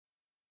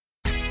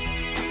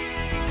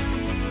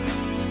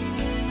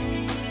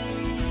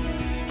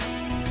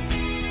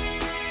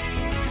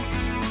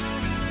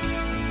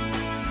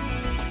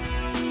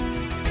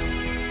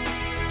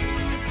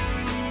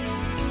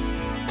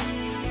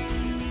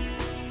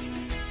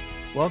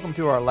Welcome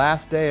to our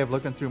last day of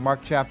looking through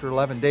Mark chapter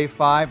 11, day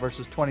 5,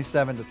 verses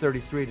 27 to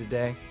 33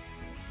 today.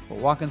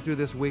 We're walking through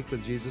this week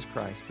with Jesus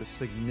Christ, this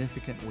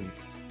significant week.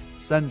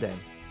 Sunday,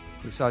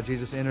 we saw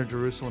Jesus enter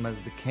Jerusalem as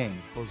the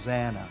King,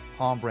 Hosanna,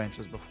 palm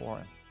branches before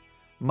him.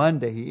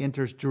 Monday, he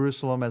enters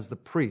Jerusalem as the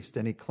priest,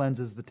 and he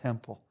cleanses the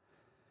temple.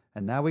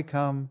 And now we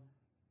come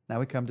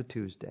to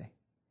Tuesday.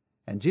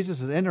 And Jesus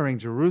is entering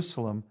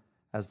Jerusalem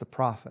as the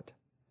prophet.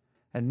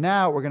 And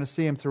now we're going to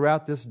see him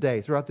throughout this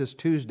day, throughout this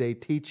Tuesday,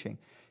 teaching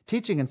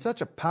in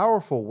such a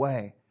powerful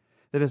way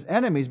that his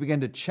enemies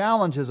begin to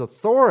challenge his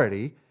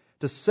authority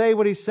to say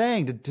what he's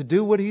saying, to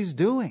do what he's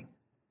doing.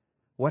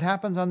 What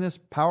happens on this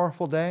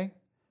powerful day?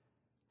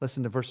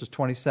 Listen to verses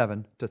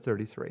 27 to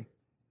 33.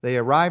 They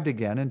arrived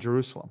again in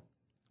Jerusalem.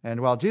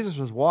 And while Jesus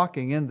was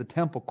walking in the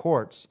temple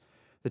courts,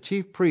 the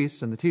chief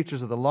priests and the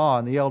teachers of the law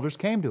and the elders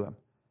came to him.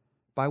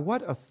 "By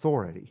what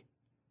authority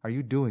are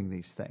you doing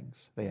these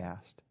things?" they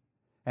asked.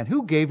 "And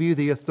who gave you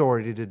the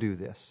authority to do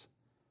this?"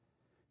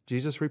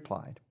 Jesus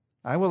replied,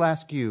 "I will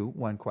ask you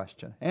one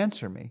question.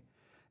 Answer me,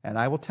 and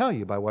I will tell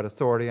you by what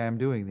authority I am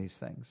doing these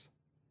things.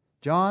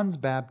 John's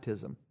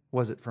baptism,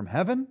 was it from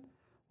heaven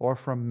or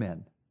from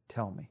men?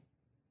 Tell me."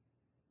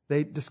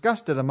 They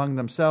discussed it among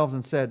themselves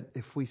and said,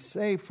 "If we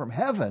say from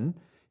heaven,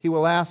 he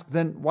will ask,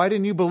 then why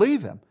didn't you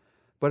believe him?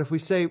 But if we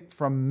say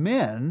from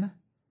men,"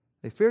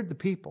 they feared the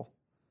people,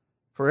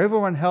 for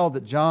everyone held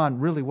that John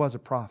really was a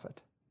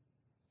prophet.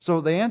 So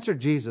they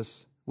answered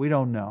Jesus, "We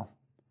don't know."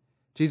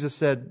 Jesus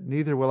said,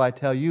 "Neither will I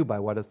tell you by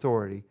what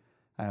authority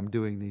I am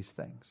doing these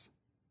things."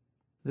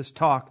 This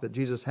talk that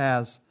Jesus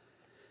has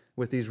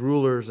with these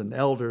rulers and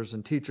elders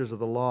and teachers of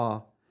the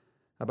law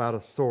about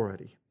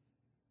authority,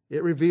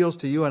 it reveals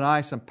to you and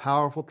I some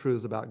powerful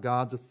truths about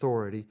God's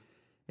authority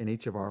in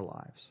each of our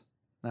lives.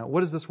 Now,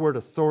 what does this word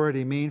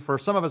authority mean? For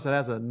some of us, it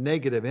has a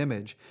negative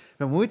image.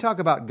 And when we talk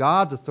about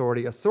God's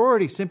authority,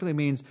 authority simply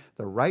means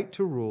the right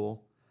to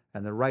rule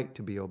and the right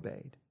to be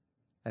obeyed.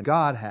 And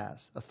God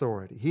has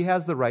authority. He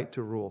has the right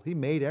to rule. He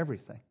made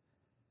everything.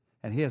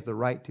 And he has the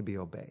right to be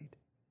obeyed.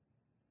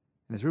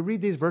 And as we read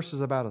these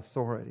verses about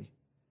authority,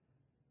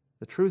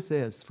 the truth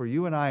is, for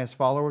you and I as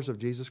followers of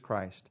Jesus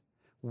Christ,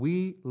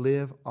 we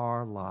live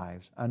our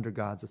lives under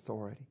God's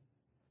authority.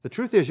 The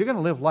truth is, you're going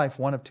to live life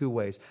one of two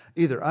ways,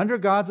 either under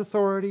God's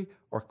authority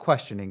or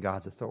questioning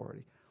God's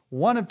authority.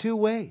 One of two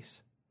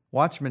ways.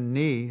 Watchman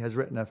Nee has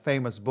written a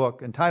famous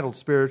book entitled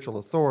Spiritual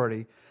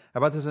Authority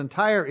about this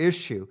entire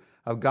issue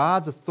of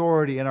God's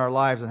authority in our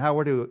lives and how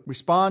we're to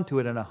respond to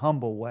it in a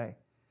humble way.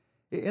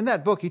 In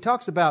that book, he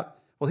talks about,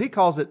 he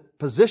calls it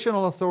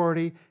positional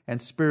authority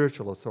and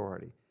spiritual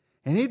authority.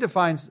 And he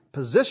defines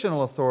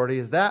positional authority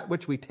as that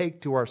which we take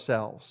to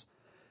ourselves,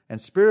 and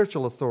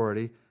spiritual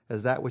authority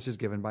as that which is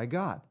given by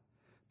God.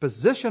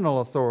 Positional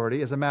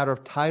authority is a matter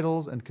of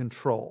titles and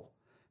control,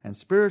 and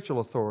spiritual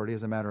authority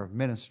is a matter of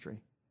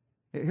ministry.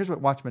 Here's what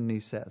Watchman Nee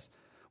says.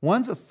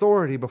 One's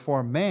authority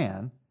before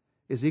man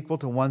is equal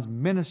to one's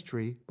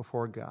ministry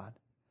before God.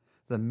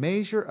 The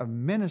measure of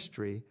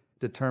ministry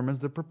determines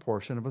the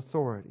proportion of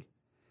authority.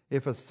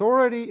 If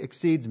authority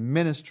exceeds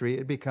ministry,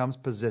 it becomes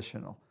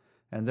positional,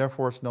 and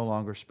therefore it's no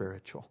longer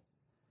spiritual.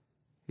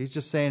 He's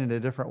just saying in a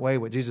different way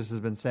what Jesus has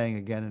been saying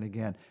again and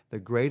again. The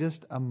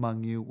greatest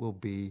among you will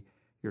be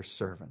your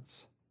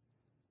servants.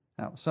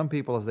 Now, some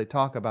people, as they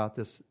talk about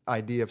this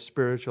idea of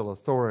spiritual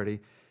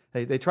authority,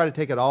 they try to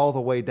take it all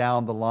the way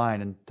down the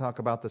line and talk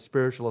about the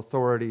spiritual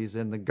authorities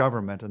in the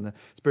government and the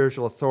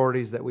spiritual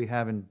authorities that we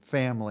have in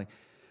family.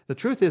 The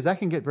truth is that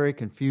can get very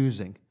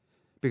confusing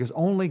because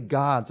only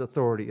God's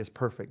authority is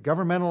perfect.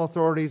 Governmental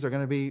authorities are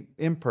going to be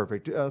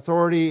imperfect.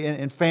 Authority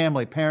in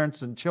family,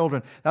 parents and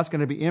children, that's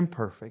going to be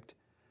imperfect.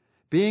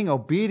 Being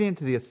obedient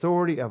to the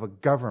authority of a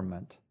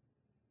government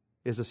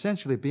is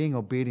essentially being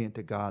obedient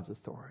to God's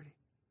authority.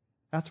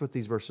 That's what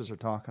these verses are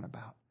talking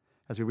about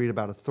as we read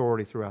about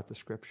authority throughout the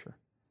Scripture.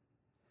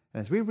 And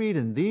as we read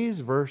in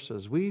these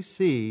verses, we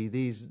see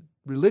these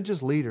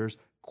religious leaders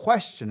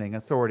questioning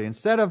authority.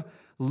 Instead of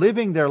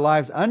living their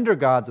lives under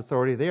God's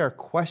authority, they are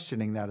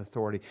questioning that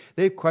authority.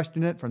 They've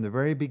questioned it from the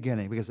very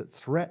beginning because it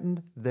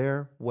threatened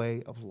their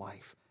way of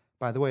life.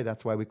 By the way,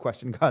 that's why we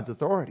question God's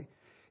authority.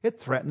 It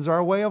threatens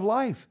our way of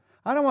life.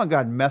 I don't want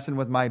God messing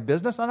with my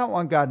business. I don't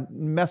want God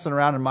messing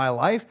around in my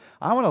life.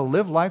 I want to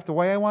live life the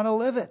way I want to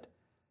live it.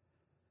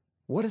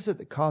 What is it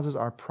that causes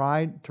our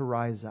pride to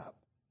rise up?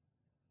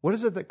 What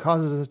is it that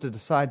causes us to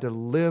decide to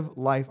live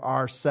life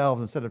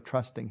ourselves instead of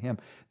trusting Him?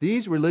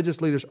 These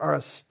religious leaders are a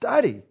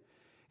study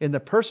in the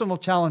personal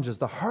challenges,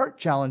 the heart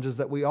challenges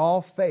that we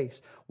all face.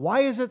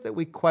 Why is it that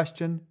we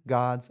question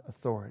God's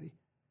authority?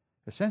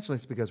 Essentially,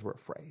 it's because we're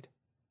afraid.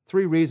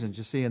 3 reasons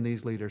you see in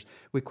these leaders.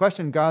 We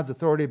question God's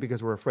authority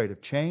because we're afraid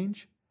of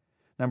change.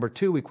 Number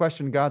 2, we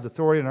question God's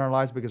authority in our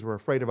lives because we're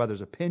afraid of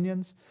others'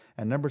 opinions.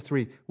 And number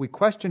 3, we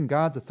question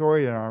God's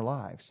authority in our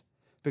lives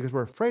because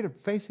we're afraid of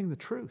facing the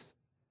truth.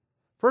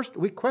 First,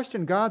 we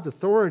question God's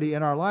authority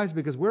in our lives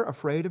because we're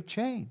afraid of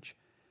change.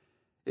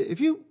 If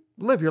you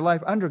live your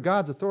life under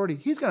God's authority,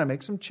 He's going to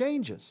make some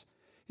changes.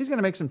 He's going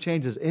to make some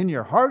changes in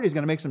your heart. He's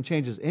going to make some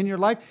changes in your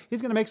life.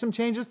 He's going to make some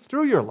changes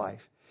through your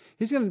life.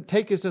 He's going to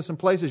take you to some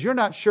places you're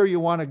not sure you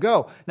want to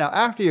go. Now,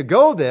 after you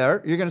go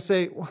there, you're going to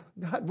say, well,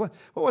 God, what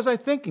was I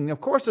thinking? Of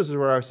course this is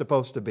where I was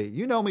supposed to be.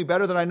 You know me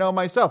better than I know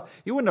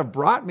myself. You wouldn't have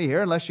brought me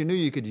here unless you knew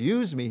you could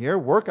use me here,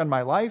 work on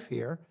my life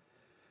here.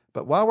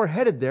 But while we're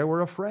headed there,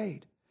 we're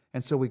afraid.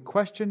 And so we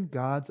question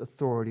God's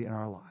authority in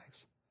our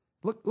lives.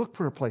 Look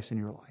for a place in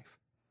your life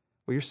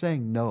where you're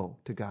saying no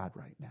to God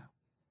right now.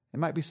 It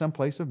might be some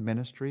place of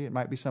ministry. It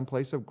might be some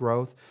place of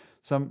growth,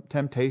 some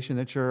temptation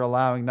that you're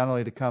allowing not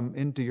only to come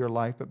into your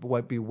life,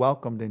 but be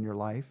welcomed in your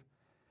life.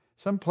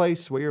 Some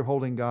place where you're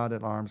holding God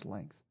at arm's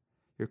length.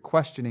 You're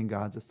questioning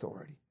God's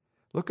authority.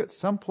 Look at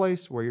some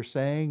place where you're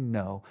saying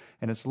no,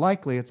 and it's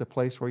likely it's a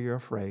place where you're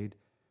afraid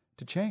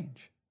to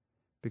change.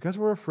 Because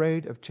we're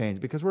afraid of change,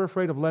 because we're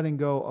afraid of letting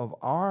go of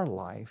our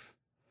life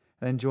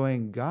and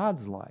enjoying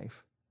God's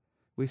life,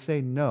 we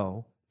say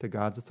no to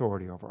God's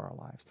authority over our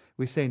lives.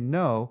 We say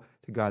no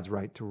to God's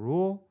right to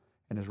rule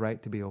and his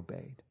right to be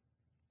obeyed.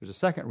 There's a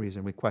second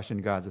reason we question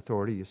God's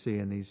authority, you see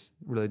in these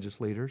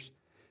religious leaders.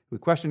 We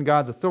question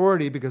God's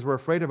authority because we're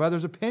afraid of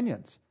others'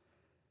 opinions.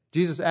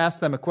 Jesus asked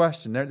them a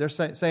question. They're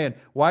saying,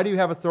 why do you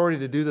have authority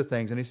to do the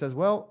things? And he says,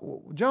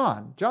 well,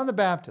 John the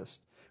Baptist,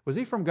 was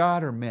he from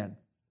God or men?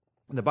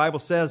 And the Bible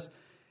says,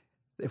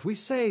 if we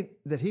say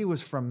that he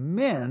was from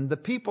men, the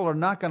people are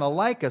not going to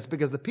like us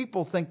because the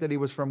people think that he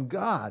was from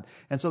God.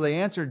 And so they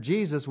answered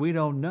Jesus, we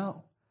don't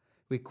know.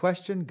 We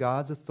question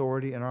God's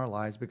authority in our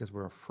lives because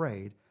we're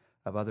afraid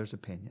of others'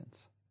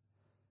 opinions.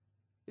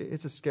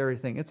 It's a scary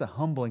thing. It's a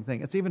humbling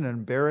thing. It's even an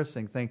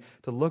embarrassing thing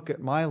to look at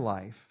my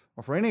life,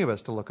 or for any of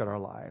us to look at our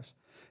lives,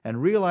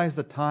 and realize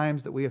the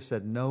times that we have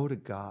said no to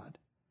God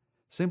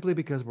simply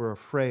because we're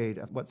afraid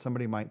of what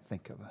somebody might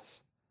think of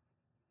us.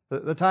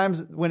 The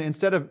times when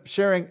instead of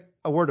sharing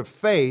a word of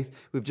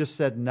faith, we've just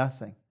said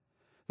nothing.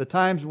 The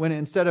times when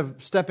instead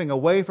of stepping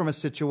away from a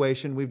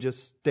situation, we've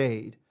just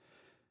stayed.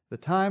 The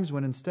times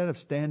when instead of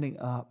standing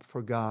up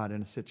for God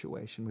in a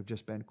situation, we've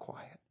just been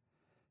quiet.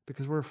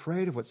 Because we're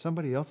afraid of what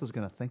somebody else is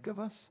going to think of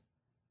us.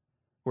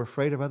 We're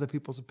afraid of other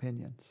people's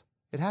opinions.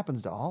 It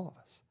happens to all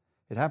of us.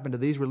 It happened to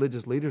these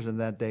religious leaders in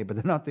that day, but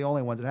they're not the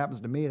only ones. It happens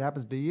to me. It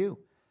happens to you.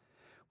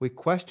 We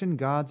question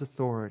God's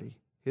authority,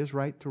 his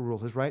right to rule,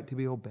 his right to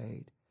be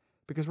obeyed,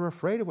 because we're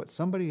afraid of what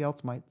somebody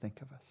else might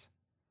think of us.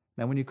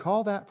 Now, when you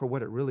call that for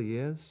what it really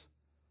is,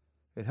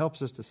 it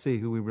helps us to see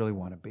who we really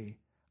want to be.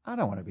 I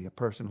don't want to be a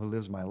person who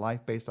lives my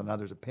life based on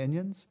others'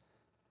 opinions.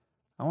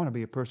 I want to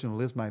be a person who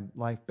lives my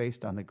life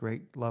based on the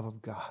great love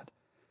of God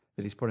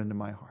that he's put into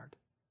my heart.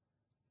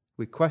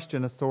 We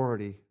question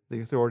authority, the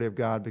authority of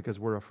God, because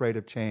we're afraid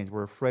of change.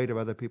 We're afraid of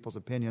other people's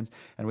opinions.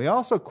 And we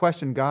also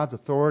question God's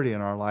authority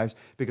in our lives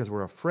because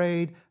we're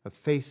afraid of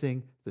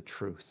facing the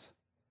truth.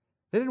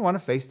 They didn't want to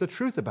face the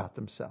truth about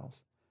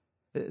themselves.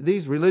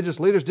 These religious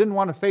leaders didn't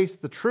want to face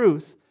the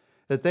truth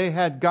that they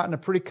had gotten a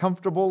pretty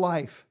comfortable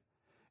life,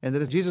 and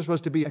that if Jesus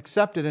was to be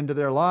accepted into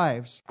their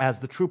lives as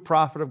the true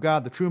prophet of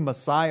God, the true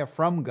Messiah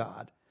from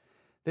God,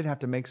 they'd have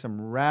to make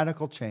some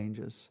radical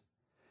changes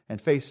and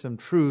face some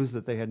truths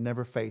that they had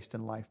never faced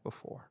in life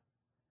before.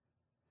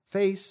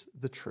 Face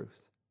the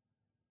truth.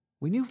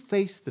 When you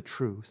face the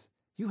truth,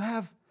 you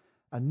have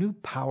a new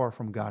power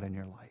from God in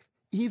your life,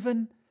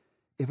 even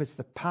if it's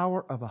the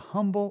power of a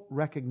humble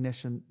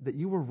recognition that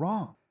you were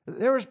wrong.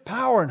 There is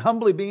power in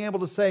humbly being able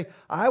to say,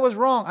 I was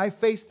wrong. I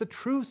faced the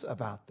truth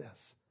about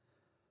this.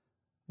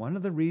 One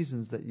of the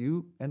reasons that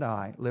you and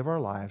I live our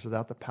lives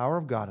without the power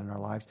of God in our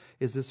lives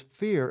is this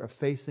fear of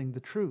facing the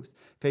truth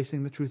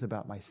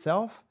about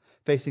myself,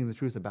 facing the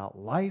truth about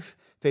life,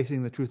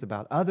 facing the truth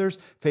about others,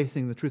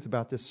 facing the truth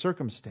about this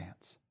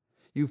circumstance.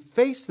 You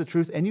face the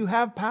truth and you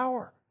have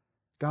power,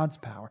 God's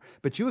power.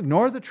 But you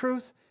ignore the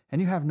truth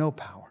and you have no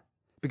power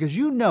because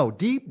you know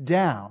deep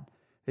down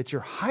that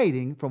you're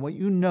hiding from what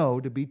you know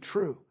to be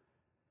true.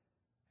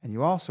 And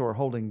you also are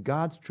holding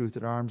God's truth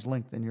at arm's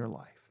length in your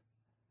life.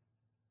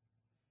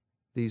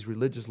 These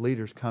religious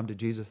leaders come to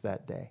Jesus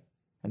that day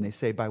and they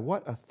say, by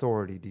what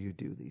authority do you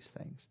do these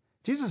things?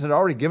 Jesus had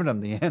already given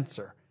them the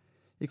answer.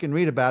 You can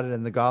read about it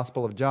in the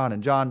Gospel of John.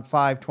 In John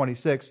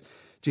 5:26,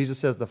 Jesus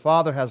says, the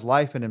Father has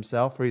life in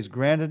himself, for he's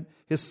granted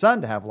his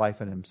Son to have life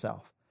in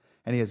himself.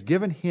 And he has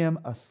given him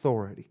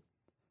authority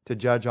to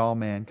judge all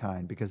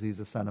mankind because he's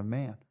the Son of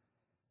Man.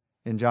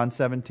 In John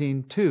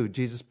 17:2,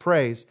 Jesus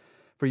prays,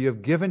 for you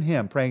have given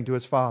him, praying to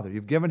his Father,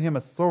 you've given him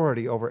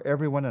authority over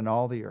everyone in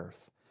all the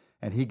earth.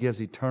 And he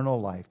gives eternal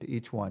life to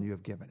each one you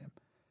have given him.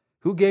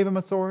 Who gave him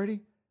authority?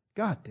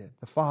 God did.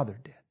 The Father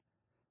did.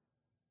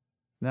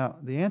 Now,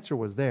 the answer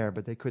was there,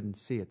 but they couldn't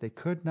see it. They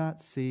could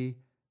not see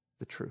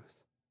the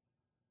truth.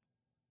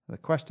 The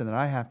question that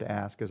I have to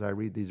ask as I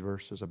read these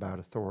verses about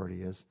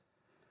authority is,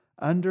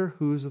 under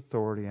whose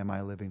authority am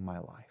I living my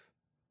life?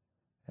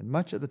 And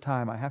much of the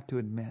time I have to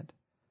admit,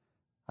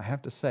 I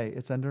have to say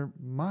it's under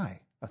my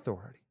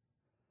authority.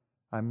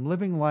 I'm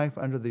living life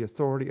under the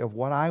authority of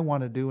what I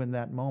want to do in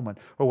that moment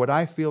or what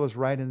I feel is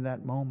right in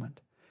that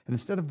moment. And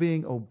instead of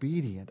being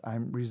obedient,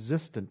 I'm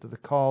resistant to the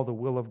call, the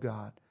will of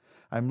God.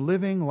 I'm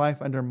living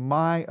life under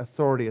my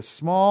authority. As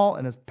small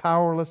and as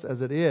powerless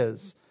as it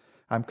is,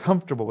 I'm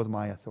comfortable with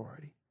my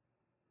authority.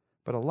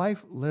 But a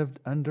life lived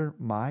under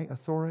my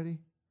authority,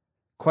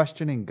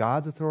 questioning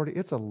God's authority,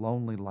 it's a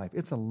lonely life.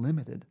 It's a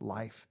limited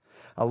life.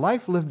 A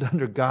life lived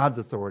under God's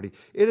authority,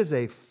 it is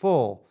a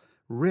full,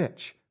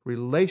 rich,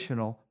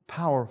 relational,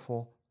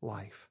 powerful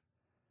life.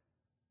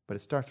 But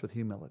it starts with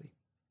humility.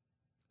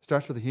 It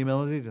starts with the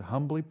humility to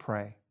humbly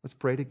pray. Let's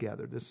pray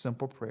together this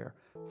simple prayer.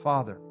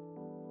 Father,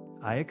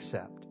 I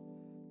accept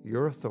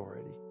your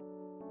authority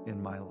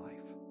in my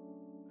life.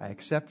 I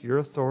accept your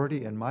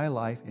authority in my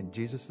life in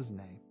Jesus'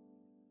 name.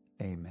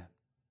 Amen.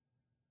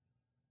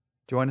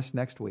 Join us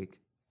next week.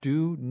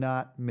 Do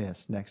not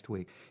miss next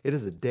week. It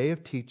is a day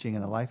of teaching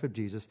in the life of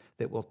Jesus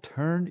that will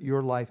turn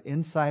your life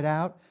inside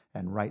out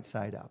and right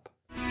side up.